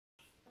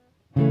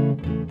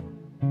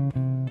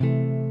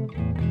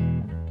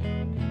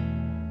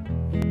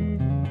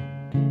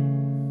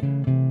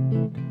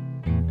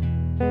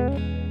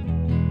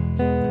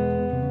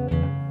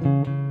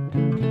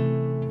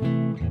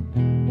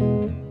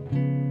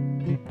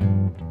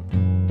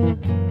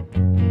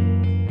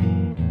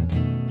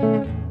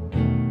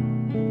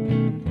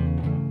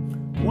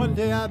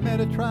I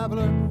met a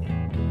traveler.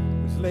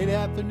 It was late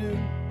afternoon.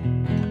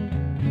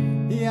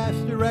 He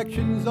asked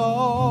directions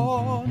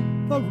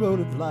on the road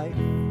of life.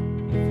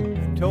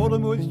 I told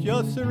him it was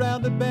just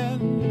around the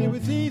bend. It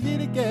was easy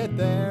to get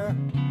there.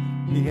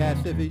 He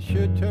asked if he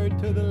should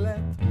turn to the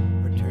left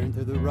or turn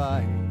to the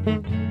right.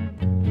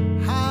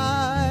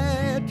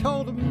 I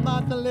told him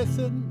not to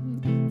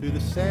listen to the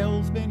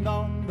salesman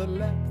on the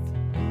left,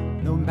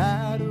 no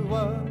matter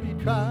what he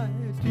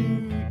tries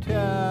to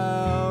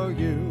tell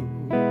you.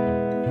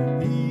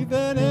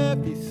 Even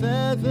if he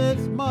says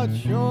it's much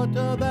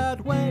shorter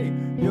that way,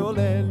 you'll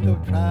end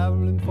up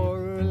traveling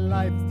for a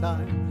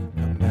lifetime.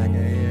 Come back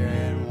here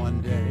in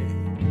one day.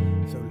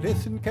 So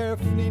listen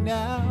carefully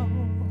now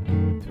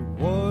to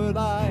what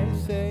I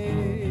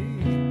say.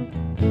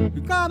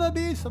 There's gonna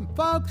be some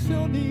folks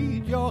who'll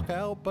need your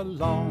help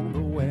along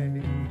the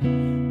way.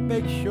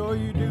 Make sure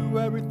you do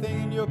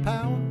everything in your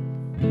power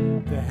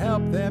to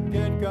help them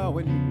get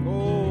going.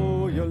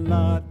 Oh, you're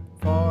not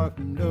far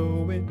from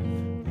knowing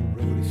the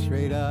road is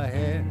straight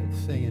ahead,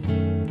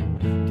 singing,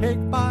 take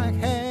my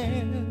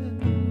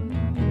hand,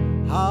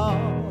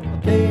 I'll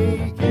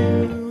take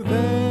you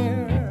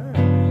there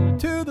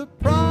to the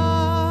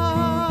promised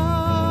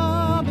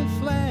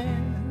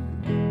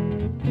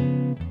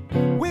land.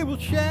 We will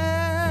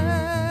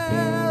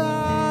share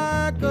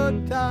our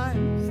good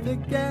times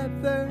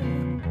together.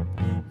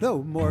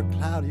 No more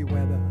cloudy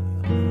weather,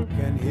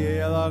 can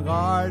hear the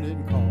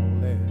garden calling.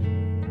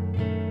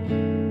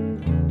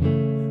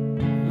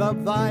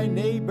 Love thy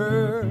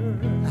neighbor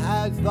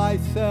as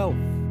thyself.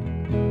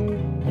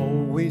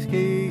 Always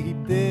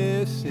keep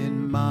this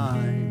in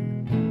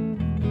mind.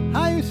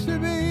 I used to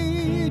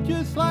be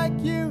just like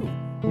you,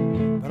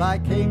 but I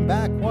came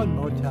back one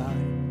more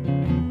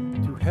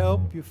time to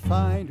help you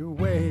find your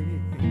way.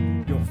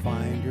 You'll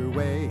find your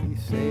way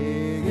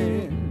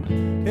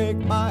singing, take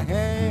my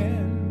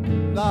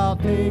hand, I'll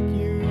take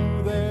you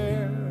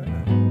there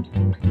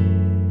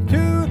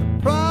to the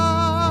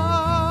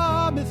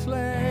promised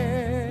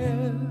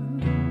land.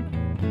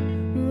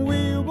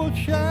 We will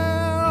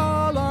share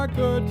all our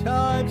good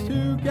times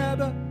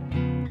together.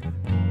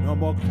 No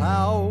more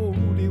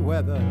cloudy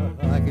weather,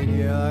 I can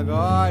hear the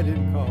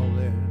garden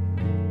calling.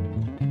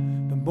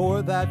 The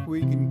more that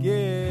we can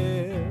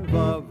give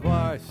of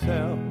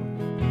ourselves,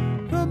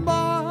 the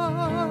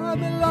more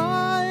the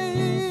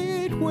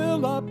light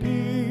will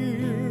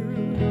appear.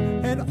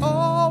 And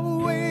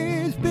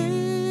always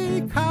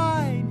be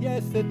kind,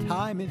 yes, the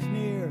time is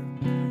near.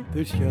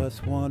 There's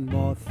just one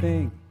more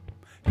thing,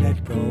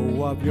 let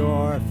go of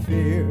your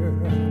fear.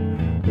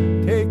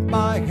 Take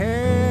my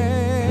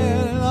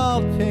hand,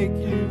 I'll take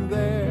you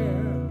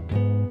there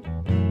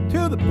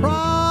to the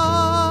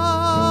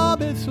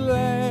promised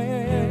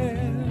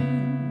land.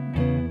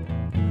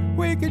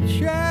 We can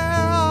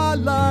share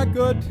all our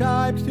good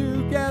times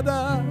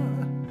together.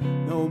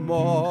 No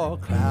more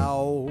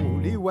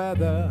cloudy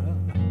weather,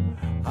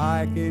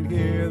 I can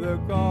hear the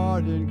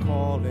garden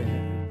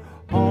calling.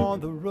 On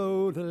the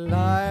road of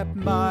life,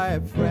 my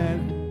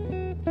friend,